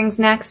these earrings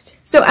next.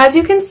 So as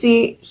you can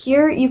see,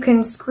 here you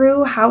can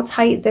screw how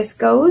tight this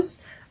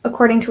goes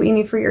according to what you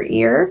need for your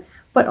ear,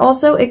 but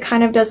also it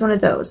kind of does one of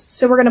those.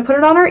 So we're gonna put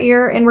it on our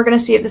ear and we're gonna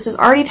see if this is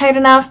already tight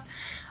enough.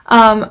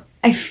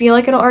 I feel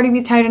like it'll already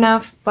be tight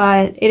enough,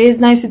 but it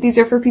is nice that these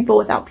are for people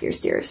without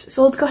pierced ears.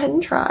 So let's go ahead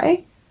and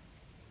try.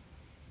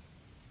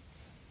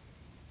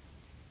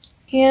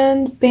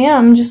 And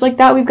bam, just like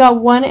that, we've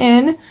got one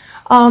in.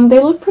 They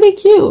look pretty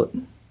cute.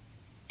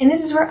 And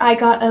this is where I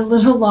got a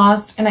little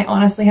lost, and I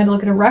honestly had to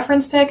look at a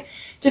reference pic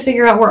to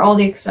figure out where all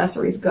the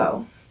accessories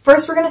go.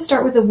 First, we're going to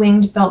start with the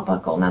winged belt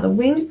buckle. Now, the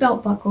winged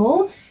belt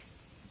buckle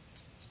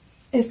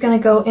is going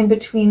to go in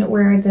between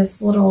where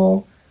this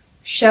little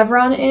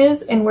chevron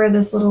is and where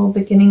this little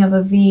beginning of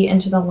a V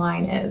into the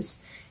line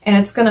is. And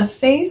it's going to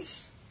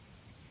face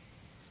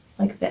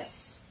like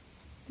this.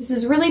 This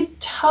is really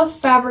tough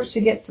fabric to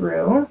get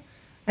through,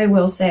 I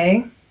will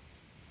say.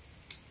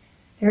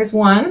 There's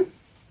one.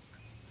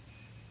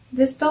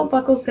 This belt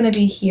buckle is going to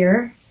be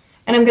here,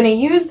 and I'm going to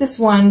use this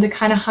one to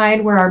kind of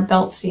hide where our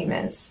belt seam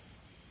is.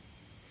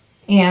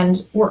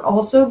 And we're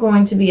also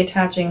going to be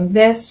attaching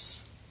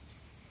this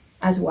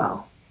as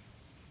well.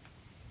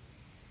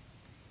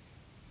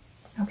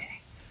 Okay,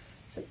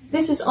 so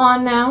this is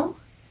on now,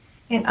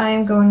 and I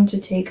am going to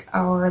take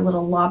our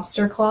little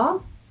lobster claw,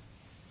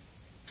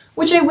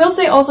 which I will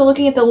say also,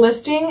 looking at the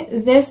listing,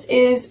 this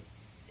is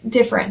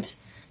different.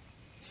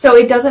 So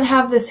it doesn't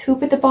have this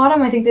hoop at the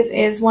bottom. I think this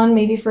is one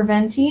maybe for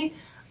venti,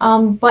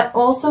 but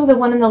also the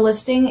one in the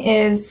listing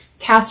is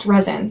cast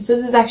resin. So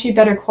this is actually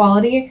better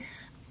quality.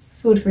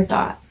 Food for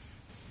thought.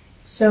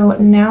 So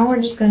now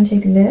we're just going to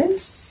take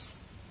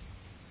this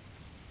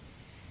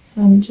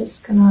and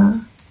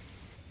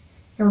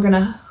we're going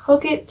to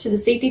hook it to the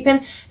safety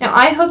pin. Now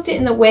I hooked it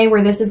in the way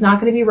where this is not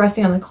going to be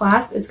resting on the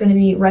clasp. It's going to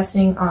be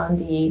resting on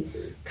the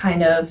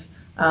kind of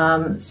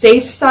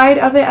safe side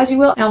of it, as you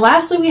will. Now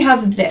lastly, we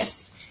have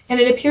this. And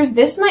it appears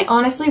this might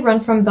honestly run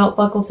from belt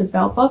buckle to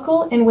belt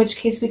buckle, in which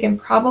case we can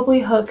probably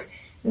hook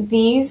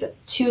these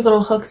two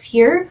little hooks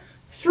here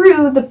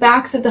through the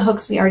backs of the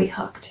hooks we already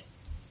hooked.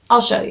 I'll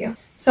show you.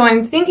 So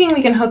I'm thinking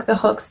we can hook the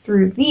hooks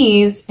through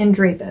these and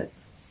drape it.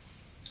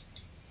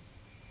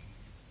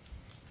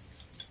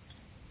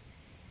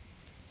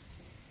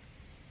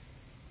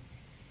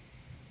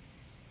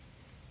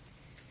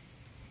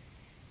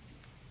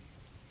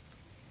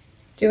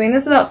 Doing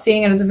this without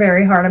seeing it is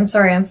very hard. I'm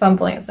sorry I'm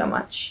fumbling it so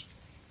much.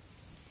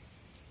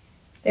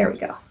 There we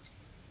go.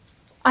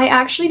 I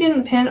actually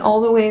didn't pin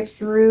all the way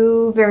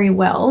through very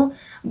well,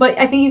 but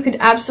I think you could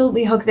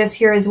absolutely hook this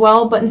here as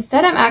well, but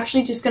instead I'm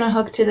actually just going to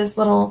hook to this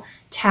little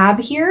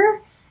tab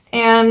here,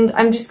 and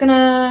I'm just going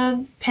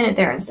to pin it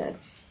there instead.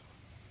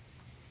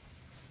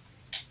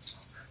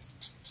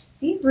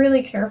 Be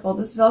really careful.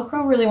 This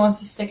Velcro really wants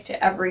to stick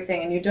to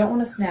everything, and you don't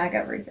want to snag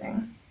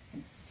everything.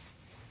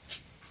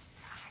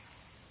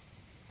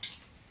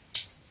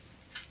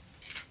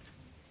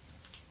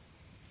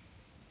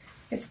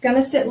 It's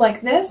gonna sit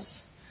like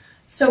this.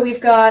 So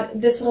we've got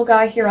this little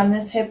guy here on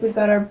this hip, we've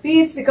got our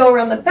beads that go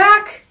around the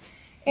back,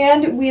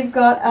 and we've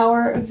got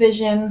our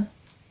vision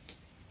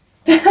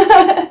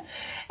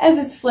as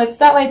it splits.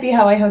 That might be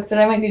how I hooked it.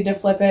 I might need to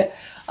flip it.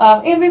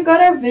 And we've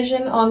got our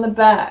vision on the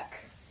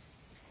back.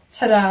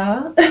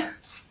 Ta-da!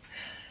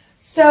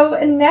 So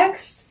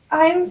next,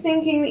 I'm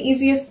thinking the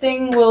easiest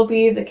thing will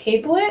be the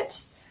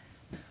capelet.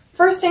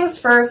 First things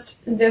first,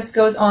 this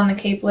goes on the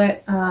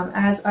capelet.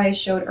 As I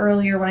showed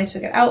earlier when I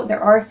took it out, there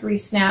are 3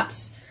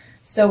 snaps.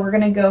 So we're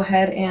going to go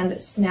ahead and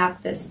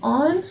snap this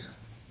on.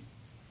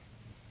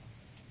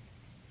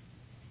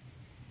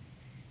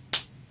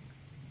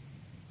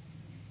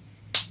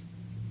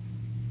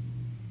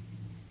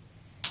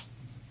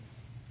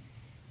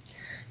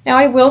 Now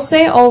I will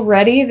say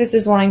already this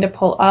is wanting to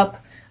pull up.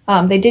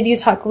 They did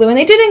use hot glue, and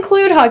they did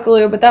include hot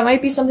glue, but that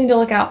might be something to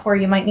look out for.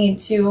 You might need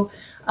to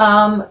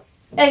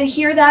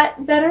adhere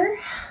that better.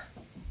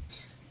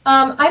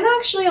 I'm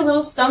actually a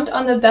little stumped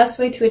on the best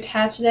way to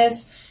attach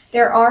this.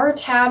 There are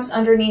tabs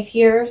underneath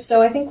here,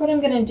 so I think what I'm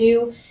going to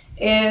do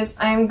is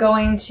I'm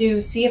going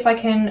to see if I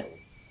can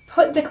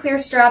put the clear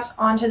straps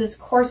onto this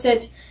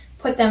corset,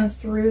 put them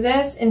through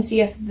this, and see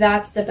if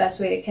that's the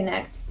best way to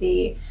connect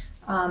the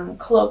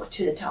cloak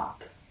to the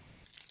top.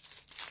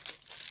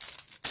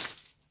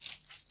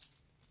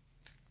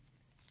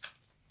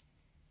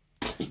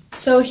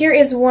 So here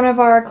is one of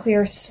our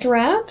clear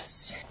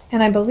straps,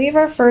 and I believe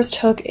our first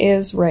hook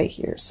is right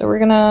here. So we're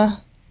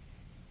gonna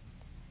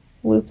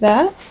loop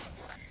that.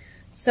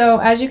 So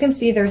as you can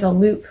see, there's a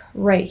loop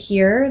right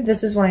here.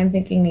 This is what I'm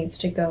thinking needs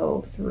to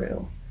go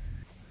through.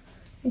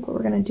 I think what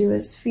we're gonna do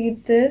is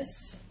feed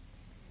this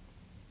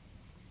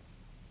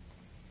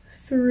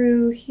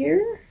through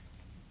here.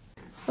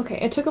 Okay,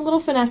 it took a little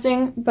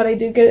finessing, but I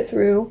did get it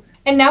through.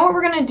 And now what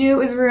we're gonna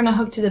do is we're gonna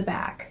hook to the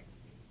back.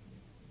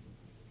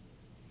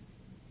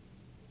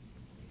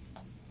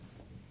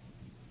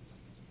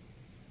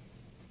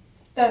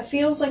 That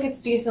feels like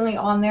it's decently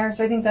on there,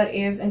 so I think that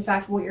is, in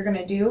fact, what you're going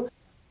to do.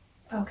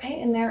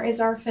 Okay, and there is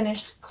our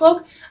finished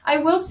cloak. I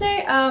will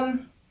say,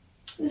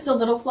 this is a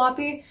little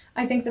floppy.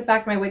 I think the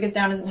fact my wig is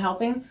down isn't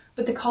helping,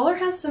 but the collar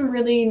has some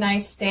really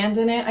nice stand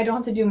in it. I don't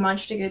have to do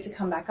much to get it to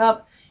come back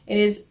up. It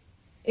is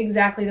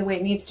exactly the way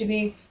it needs to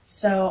be,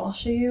 so I'll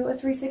show you a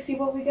 360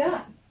 what we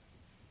got.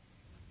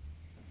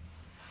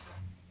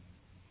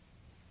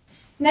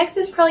 Next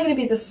is probably going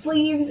to be the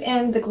sleeves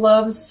and the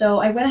gloves, so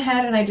I went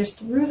ahead and I just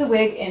threw the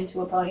wig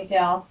into a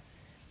ponytail.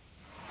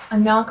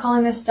 I'm not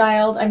calling this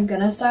styled. I'm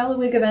going to style the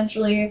wig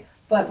eventually,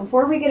 but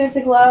before we get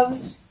into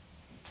gloves,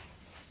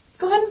 let's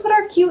go ahead and put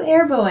our cute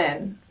air bow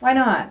in. Why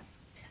not?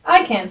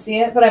 I can't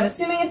see it, but I'm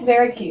assuming it's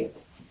very cute.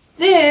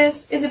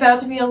 This is about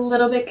to be a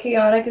little bit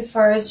chaotic as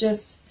far as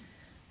just,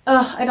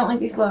 I don't like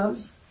these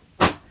gloves.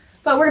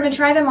 But we're going to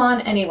try them on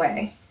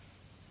anyway.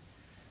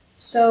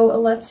 So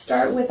let's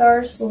start with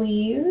our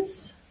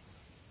sleeves.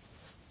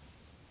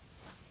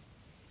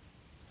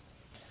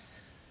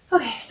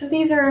 Okay, so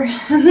these are,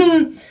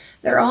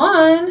 they're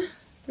on.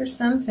 There's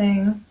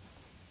something.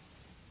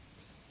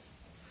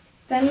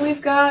 Then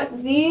we've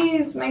got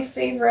these, my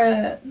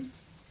favorite.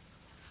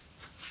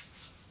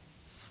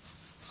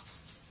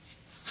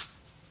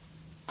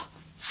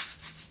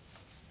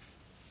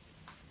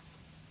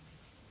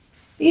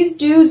 These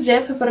do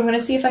zip, but I'm going to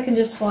see if I can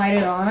just slide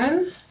it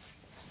on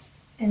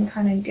and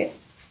kind of get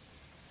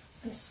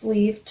the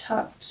sleeve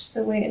tucked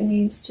the way it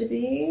needs to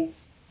be.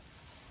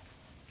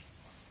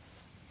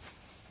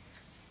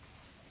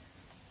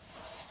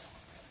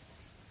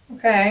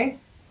 Okay.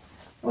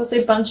 I will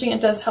say bunching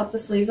it does help the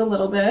sleeves a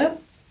little bit.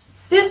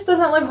 This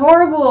doesn't look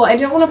horrible. I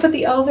don't want to put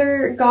the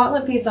other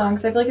gauntlet piece on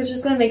because I feel like it's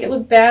just going to make it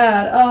look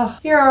bad. Oh,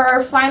 here are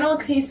our final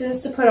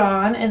pieces to put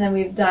on, and then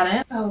we've done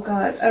it. Oh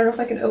god, I don't know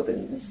if I can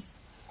open this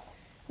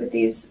with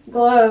these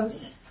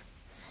gloves.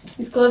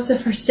 These gloves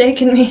have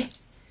forsaken me.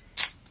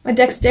 My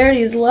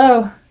dexterity is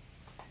low.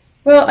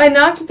 Well, I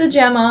knocked the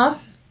gem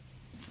off.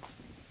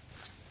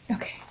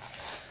 Okay.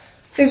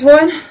 There's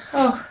one.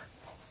 Oh.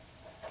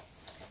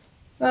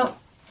 Well,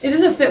 it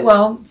doesn't fit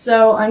well,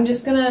 so I'm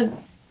just gonna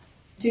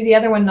do the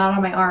other one not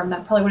on my arm.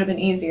 That probably would have been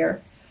easier.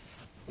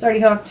 It's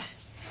already hooked.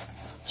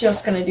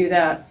 Just gonna do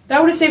that.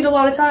 That would have saved a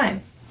lot of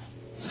time.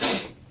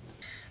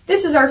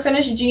 This is our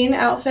finished jean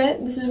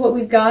outfit. This is what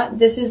we've got.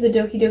 This is the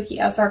DOKIDOKI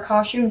SR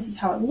costume. This is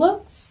how it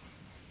looks.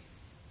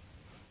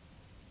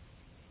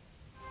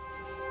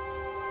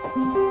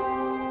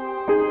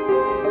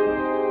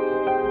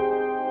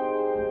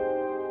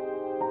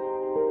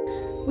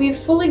 We've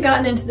fully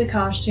gotten into the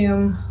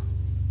costume.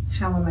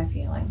 How am I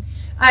feeling?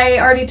 I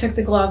already took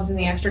the gloves and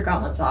the extra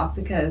gauntlets off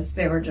because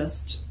they were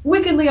just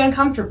wickedly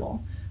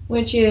uncomfortable,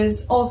 which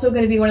is also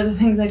going to be one of the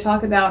things I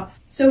talk about.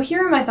 So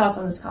here are my thoughts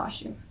on this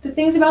costume. The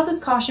things about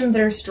this costume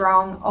that are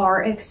strong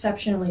are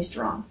exceptionally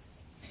strong.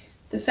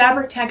 The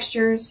fabric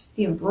textures,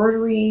 the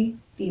embroidery,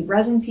 the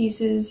resin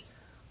pieces,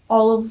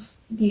 all of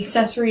the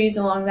accessories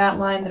along that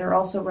line that are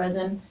also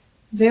resin,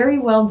 very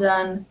well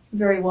done,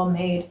 very well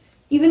made.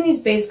 Even these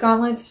base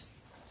gauntlets,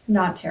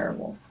 not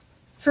terrible.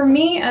 For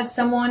me, as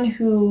someone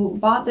who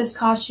bought this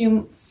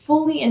costume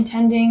fully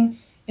intending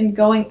and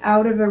going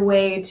out of their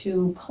way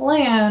to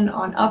plan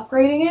on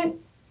upgrading it,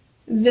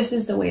 this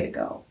is the way to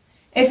go.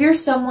 If you're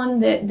someone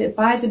that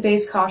buys a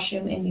base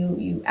costume and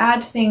you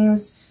add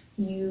things,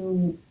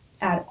 you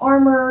add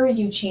armor,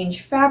 you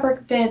change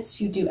fabric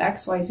bits, you do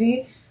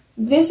XYZ,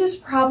 this is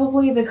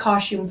probably the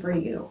costume for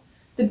you.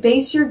 The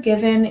base you're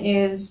given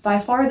is by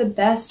far the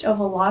best of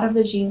a lot of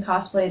the jean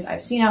cosplays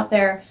I've seen out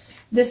there.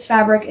 This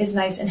fabric is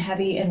nice and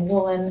heavy and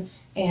woolen,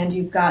 and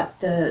you've got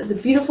the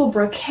beautiful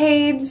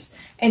brocades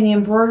and the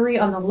embroidery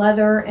on the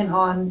leather and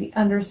on the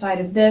underside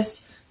of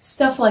this,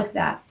 stuff like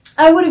that.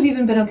 I would have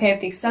even been okay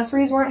if the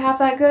accessories weren't half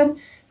that good,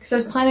 because I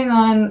was planning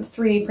on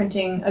 3D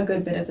printing a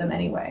good bit of them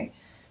anyway.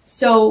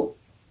 So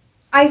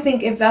I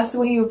think if that's the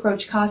way you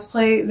approach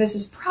cosplay, this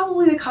is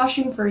probably the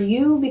costume for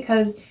you,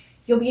 because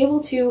you'll be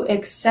able to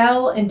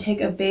excel and take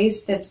a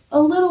base that's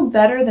a little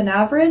better than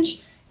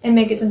average and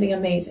make it something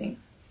amazing.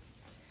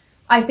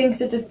 I think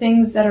that the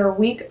things that are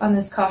weak on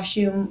this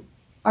costume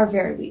are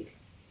very weak.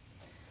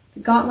 The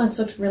gauntlets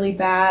looked really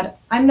bad.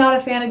 I'm not a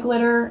fan of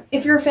glitter.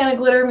 If you're a fan of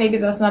glitter, maybe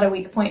that's not a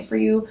weak point for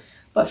you.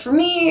 But for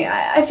me,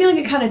 I feel like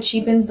it kind of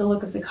cheapens the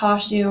look of the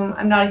costume.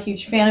 I'm not a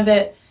huge fan of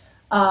it.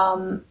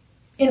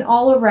 And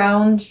all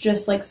around,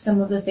 just like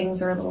some of the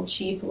things are a little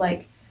cheap,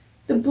 like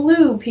the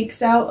blue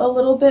peeks out a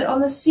little bit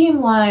on the seam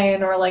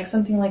line, or like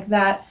something like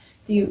that.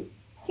 You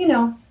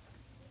know,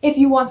 if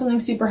you want something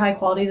super high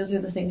quality, those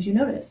are the things you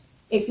notice.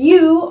 If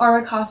you are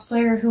a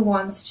cosplayer who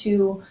wants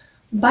to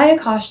buy a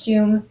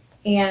costume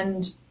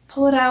and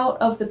pull it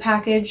out of the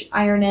package,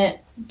 iron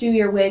it, do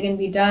your wig, and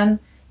be done,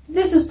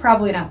 this is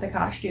probably not the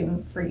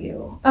costume for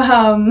you.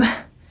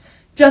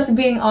 Just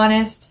being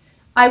honest,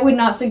 I would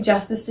not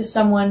suggest this to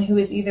someone who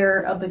is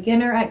either a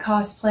beginner at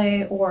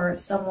cosplay or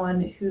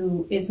someone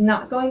who is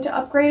not going to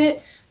upgrade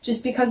it,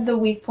 just because the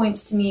weak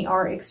points to me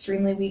are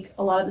extremely weak.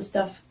 A lot of the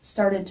stuff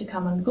started to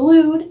come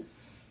unglued.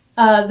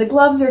 The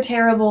gloves are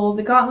terrible,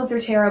 the gauntlets are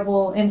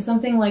terrible, and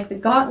something like the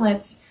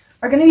gauntlets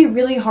are going to be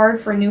really hard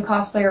for a new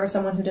cosplayer or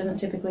someone who doesn't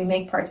typically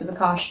make parts of a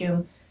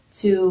costume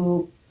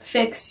to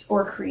fix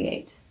or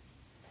create.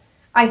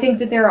 I think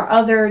that there are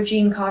other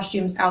jean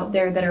costumes out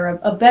there that are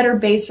a better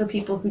base for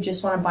people who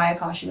just want to buy a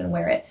costume and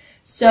wear it.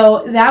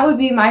 So that would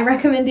be my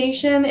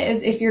recommendation,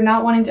 is if you're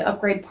not wanting to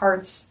upgrade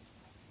parts,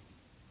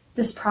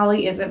 this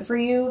probably isn't for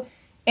you.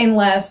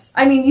 Unless,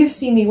 I mean, you've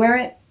seen me wear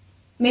it.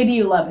 Maybe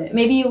you love it.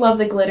 Maybe you love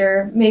the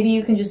glitter. Maybe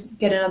you can just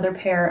get another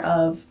pair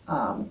of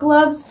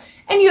gloves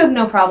and you have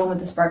no problem with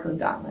the sparkly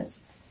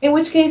gauntlets. In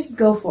which case,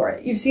 go for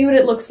it. You've seen what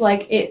it looks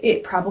like.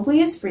 It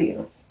probably is for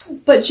you.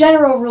 But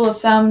general rule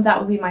of thumb, that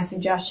would be my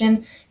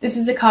suggestion. This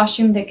is a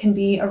costume that can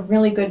be a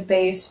really good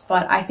base,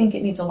 but I think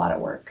it needs a lot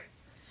of work.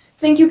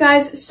 Thank you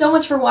guys so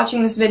much for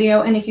watching this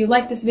video, and if you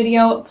like this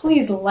video,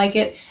 please like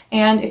it.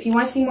 And if you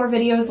want to see more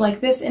videos like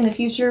this in the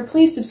future,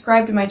 please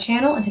subscribe to my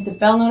channel and hit the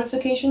bell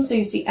notification so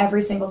you see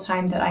every single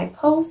time that I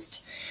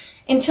post.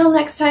 Until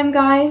next time,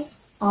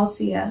 guys, I'll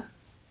see ya.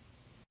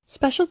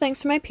 Special thanks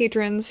to my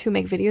patrons who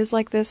make videos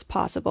like this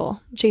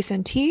possible.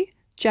 Jason T,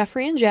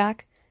 Jeffrey and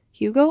Jack,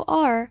 Hugo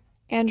R,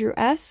 Andrew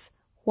S,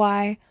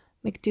 Y,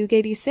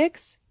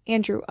 McDoug86,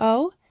 Andrew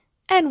O,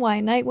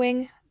 NY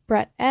Nightwing,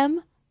 Brett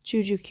M,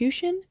 Juju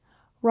Cushion,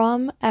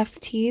 Rom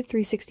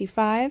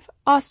FT365,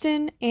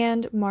 Austin,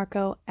 and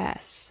Marco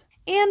S.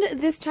 And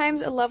this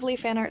time's lovely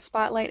fan art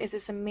spotlight is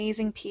this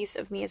amazing piece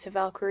of me as a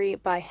Valkyrie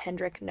by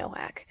Hendrik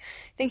Nowak.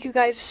 Thank you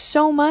guys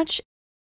so much,